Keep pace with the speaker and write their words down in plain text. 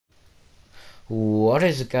What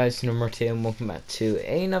is it, guys? Number here, and welcome back to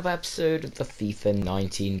another episode of the FIFA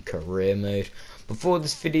 19 career mode. Before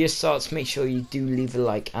this video starts, make sure you do leave a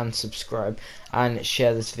like and subscribe and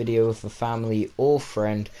share this video with a family or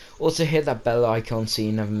friend. Also hit that bell icon so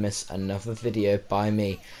you never miss another video by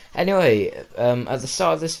me. Anyway, at the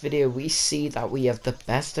start of this video we see that we have the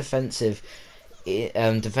best defensive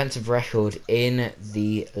record in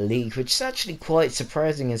the league, which is actually quite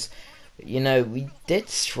surprising, as you know, we did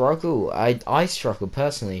struggle. I struggled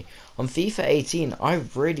personally on FIFA 18. I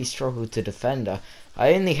really struggled to defend.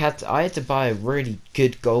 I had to buy a really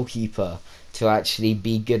good goalkeeper to actually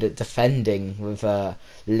be good at defending with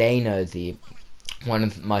Leno, one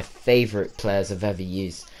of my favourite players I've ever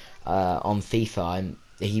used on FIFA.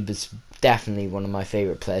 He was definitely one of my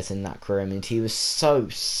favourite players in that career. I mean, he was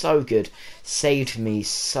so good, saved me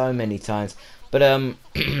so many times. But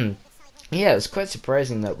yeah, it's quite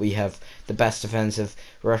surprising that we have the best defensive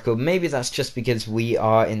record. Maybe that's just because we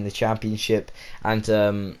are in the championship, and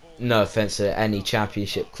no offense to any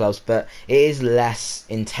championship clubs, but it is less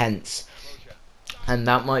intense, and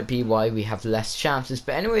that might be why we have less chances.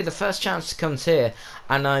 But anyway, the first chance comes here,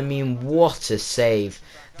 and I mean, what a save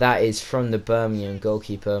that is from the Birmingham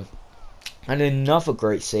goalkeeper. And another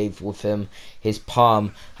great save with his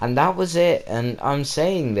palm, and that was it. And I'm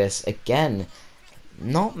saying this again,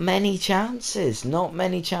 not many chances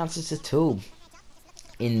at all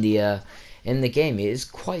in the game. It is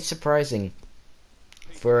quite surprising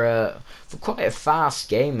for quite a fast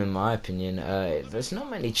game, in my opinion. There's not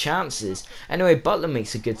many chances. Anyway, Butler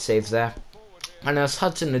makes a good save there, and as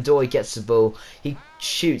Hudson-Odoi gets the ball, he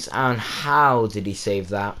shoots, and how did he save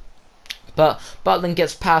that? But Butland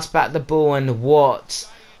gets passed back the ball, and what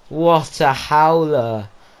a howler!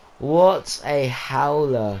 What a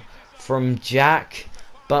howler from Jack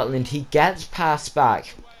Butland. He gets passed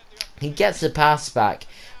back. He gets the pass back,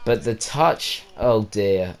 but the touch, oh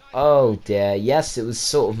dear. Yes, it was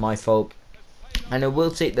sort of my fault, and I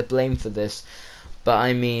will take the blame for this. But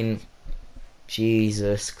I mean,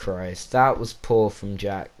 Jesus Christ, that was poor from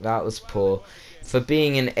Jack. That was poor. For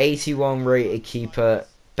being an 81 rated keeper,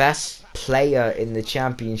 best player in the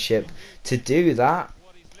championship, to do that,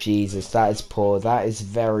 Jesus, that is poor. That is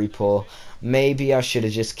very poor. Maybe I should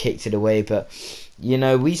have just kicked it away, but you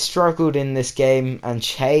know, we struggled in this game, and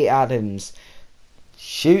Che Adams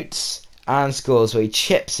shoots and scores, where he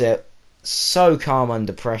chips it, so calm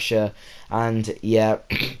under pressure. And yeah,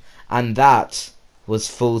 and that was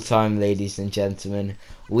full time, ladies and gentlemen.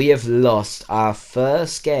 We have lost our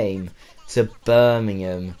first game to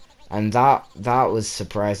Birmingham, and that was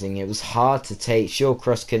surprising. It was hard to take.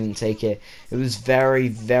 Shawcross couldn't take it. It was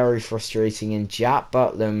very frustrating. And Jack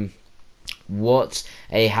Butler, what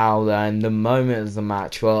a howler. And the moment of the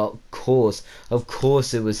match, well, of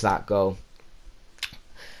course it was that goal.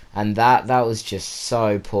 And that was just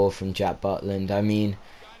so poor from Jack Butland. I mean,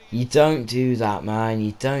 you don't do that, man.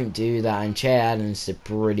 You don't do that. And Che Adams is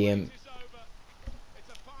brilliant.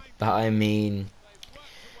 But I mean,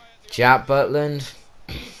 Jack Butland,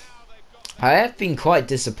 I have been quite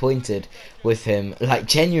disappointed with him. Like,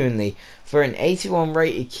 genuinely, for an 81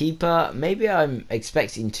 rated keeper, maybe I'm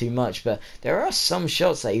expecting too much, but there are some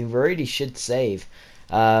shots that he really should save.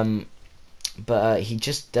 But he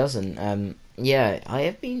just doesn't. Yeah, I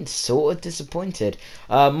have been sort of disappointed.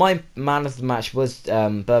 My man of the match was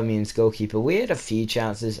Birmingham's goalkeeper. We had a few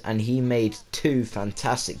chances, and he made two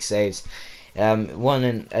fantastic saves.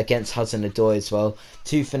 One against Hudson-Odoi as well.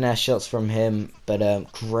 Two finesse shots from him,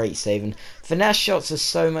 but great saving. Finesse shots are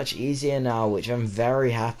so much easier now, which I'm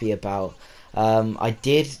very happy about. I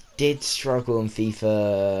did struggle in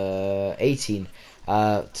FIFA 18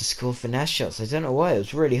 to score finesse shots. I don't know why, it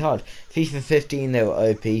was really hard. FIFA 15 they were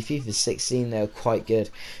OP, FIFA 16 they were quite good,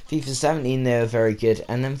 FIFA 17 they were very good,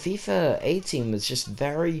 and then FIFA 18 was just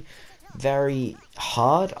very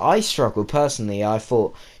hard. I struggled personally. I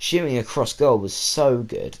thought shooting across goal was so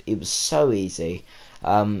good. It was so easy.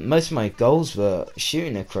 Most of my goals were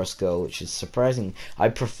shooting across goal, which is surprising. I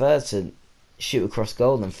prefer to shoot across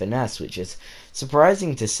goal than finesse, which is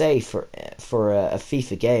surprising to say for a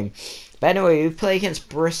FIFA game. But anyway, we play against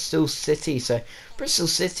Bristol City. So Bristol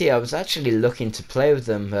City, I was actually looking to play with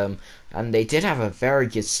them, and they did have a very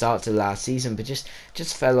good start to last season, but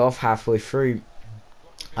just fell off halfway through.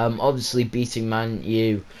 Obviously beating Man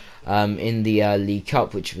U in the League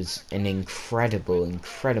Cup, which was an incredible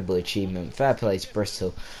achievement. Fair play to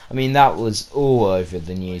Bristol. I mean, that was all over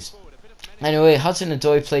the news. Anyway,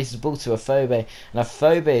 Hudson-Odoi plays the ball to Afobe, and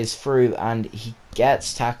Afobe is through, and he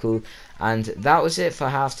gets tackled, and that was it for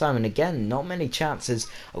half time. And again, not many chances.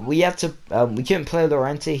 We couldn't play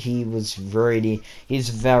Llorente. He's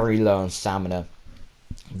very low on stamina.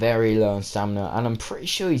 very low on stamina, and I'm pretty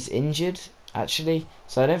sure he's injured actually,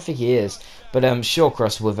 so I don't think he is. But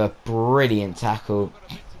Shawcross with a brilliant tackle.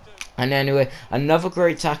 And anyway, another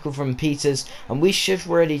great tackle from Peters, and we should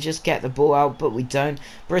really just get the ball out, but we don't.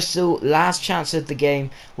 Bristol, last chance of the game.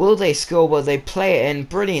 Will they score? Will they play it in?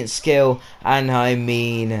 Brilliant skill, and I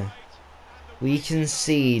mean, we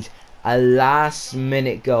concede a last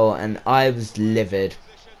minute goal, and I was livid.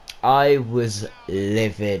 I was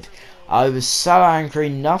livid. I was so angry.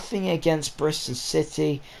 Nothing against Bristol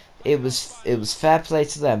City. It was fair play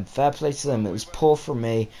to them. Fair play to them. It was poor from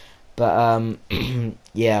me, but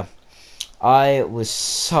yeah. I was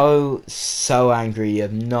so angry. You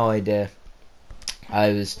have no idea. I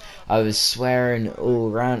was swearing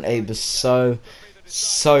all around. It was so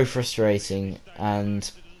frustrating, and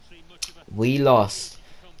we lost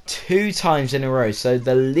 2 times in a row. So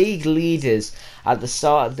the league leaders at the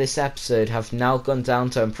start of this episode have now gone down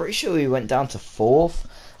to, I'm pretty sure we went down to fourth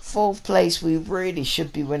place. We really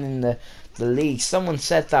should be winning the league. Someone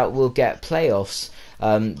said that we'll get playoffs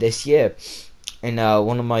this year in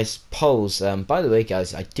one of my polls. By the way,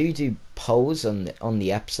 guys, I do polls on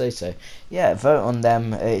the episode, so yeah, vote on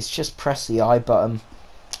them. It's just press the I button.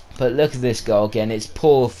 But look at this goal again. It's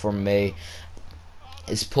poor from me.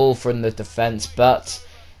 It's poor from the defense, but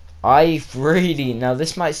I really, now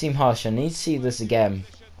this might seem harsh. I need to see this again.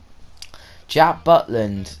 Jack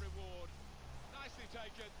Butland.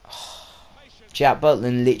 Jack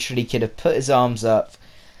Butland literally could have put his arms up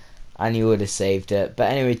and he would have saved it.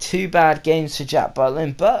 But anyway, 2 bad games for Jack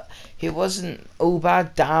Butland, but he wasn't all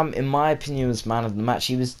bad. Damn, in my opinion, was man of the match.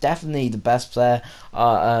 He was definitely the best player,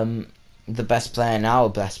 and our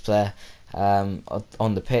best player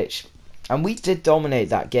on the pitch. And we did dominate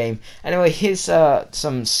that game. Anyway, here's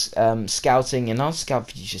some scouting, and our scout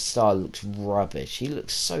future star looks rubbish. He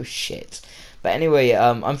looks so shit. But anyway,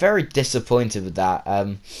 I'm very disappointed with that.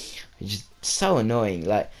 It's just so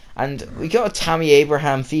annoying. And we got a Tammy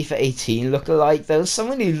Abraham FIFA 18 lookalike. There was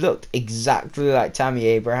someone who looked exactly like Tammy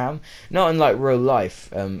Abraham, not in real life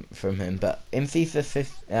from him, but in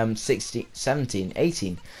FIFA 16, 17,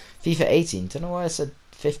 18, FIFA 18. Don't know why I said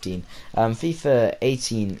 15. FIFA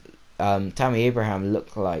 18. Tammy Abraham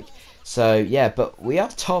looked like. So yeah, but we are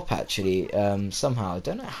top actually. Somehow I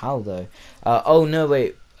don't know how though. Oh no,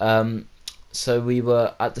 wait. So we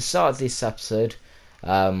were at the start of this episode.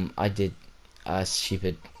 I did a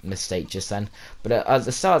stupid mistake just then, but at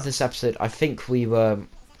the start of this episode, I think we were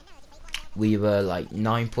like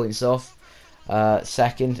 9 points off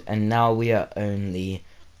second, and now we are only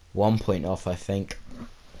 1 point off, I think,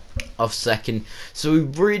 of second. So we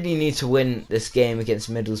really need to win this game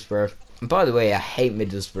against Middlesbrough. And by the way, I hate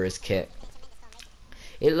Middlesbrough's kit.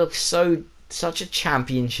 It looks such a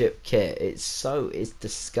championship kit. It's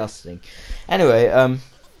disgusting. Anyway,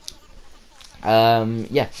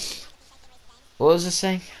 yeah. What was I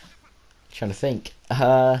saying? Trying to think.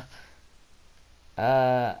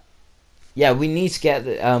 Yeah, we need to get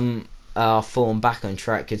our form back on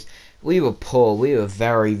track, because we were poor. We were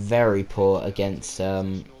very, very poor against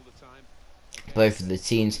both of the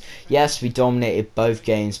teams. Yes, we dominated both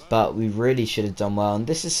games, but we really should have done well. And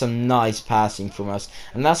this is some nice passing from us,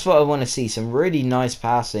 and that's what I want to see. Some really nice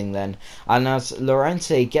passing then. And as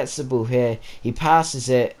Llorente gets the ball here, he passes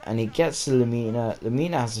it and he gets to Lamina.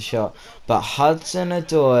 Lamina has a shot, but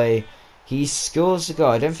Hudson-Odoi, he scores the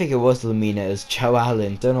goal. I don't think it was Lamina, it was Joe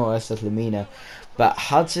Allen. Don't know why I said Lamina. But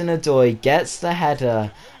Hudson-Odoi gets the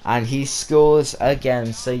header and he scores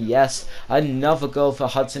again. So yes, another goal for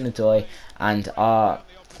Hudson-Odoi, and our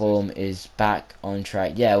form is back on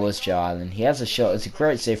track. Yeah, it was Joe Allen. He has a shot. It's a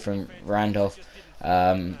great save from Randolph.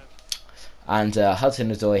 And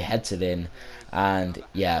Hudson-Odoi heads it in. And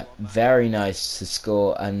yeah, very nice to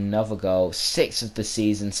score another goal. 6th of the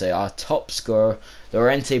season, so our top scorer.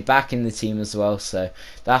 Llorente back in the team as well, so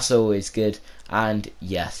that's always good. And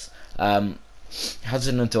yes,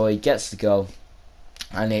 Hudson-Odoi gets the goal,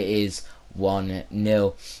 and it is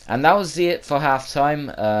 1-0. And that was it for half time.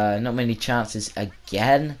 Not many chances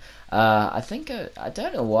again. I think I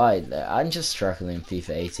don't know why. I'm just struggling in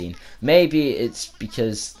FIFA 18. Maybe it's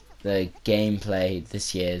because the gameplay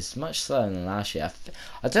this year is much slower than last year.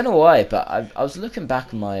 I don't know why, but I was looking back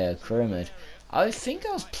at my career mode. I think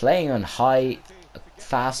I was playing on high,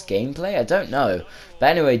 fast gameplay. I don't know. But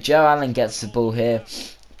anyway, Joe Allen gets the ball here.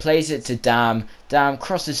 Plays it to Dam. Dam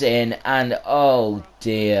crosses it in, and oh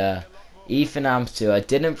dear. Ethan Ampadu, I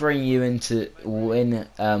didn't bring you in to win,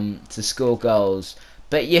 to score goals,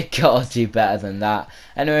 but you gotta do better than that.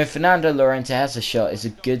 Anyway, Fernando Llorente has a shot. It's a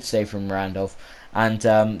good save from Randolph, and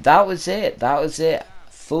that was it. That was it.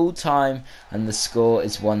 Full time, and the score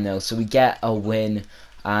is 1-0. So we get a win.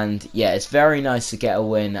 And yeah, it's very nice to get a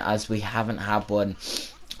win, as we haven't had one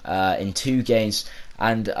in 2 games,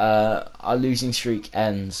 and our losing streak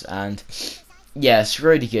ends. And yeah, it's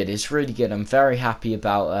really good. It's really good. I'm very happy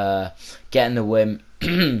about getting the win.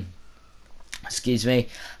 Excuse me.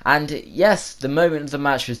 And yes, the moment of the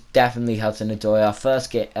match was definitely Hudson-Odoi.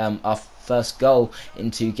 Our first goal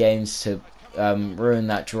in 2 games to ruin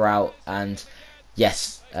that drought. And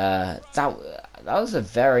yes, that was a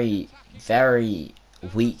very, very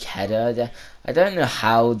weak header. I don't know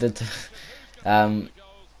how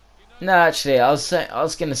no, actually, I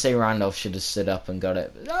was gonna say Randolph should have stood up and got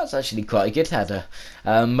it, but that was actually quite a good header.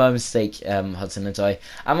 My mistake, Hudson-Odoi.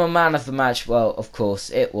 And my man of the match, well, of course,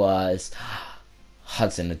 it was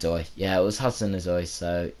Hudson-Odoi. Yeah, it was Hudson-Odoi.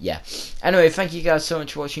 So yeah. Anyway, thank you guys so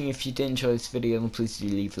much for watching. If you did enjoy this video, then please do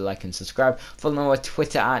leave a like and subscribe. Follow me on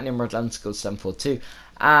Twitter at Nimrod_742,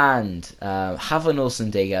 and have an awesome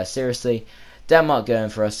day, guys. Seriously, Denmark going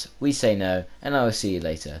for us. We say no, and I will see you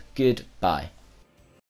later. Goodbye.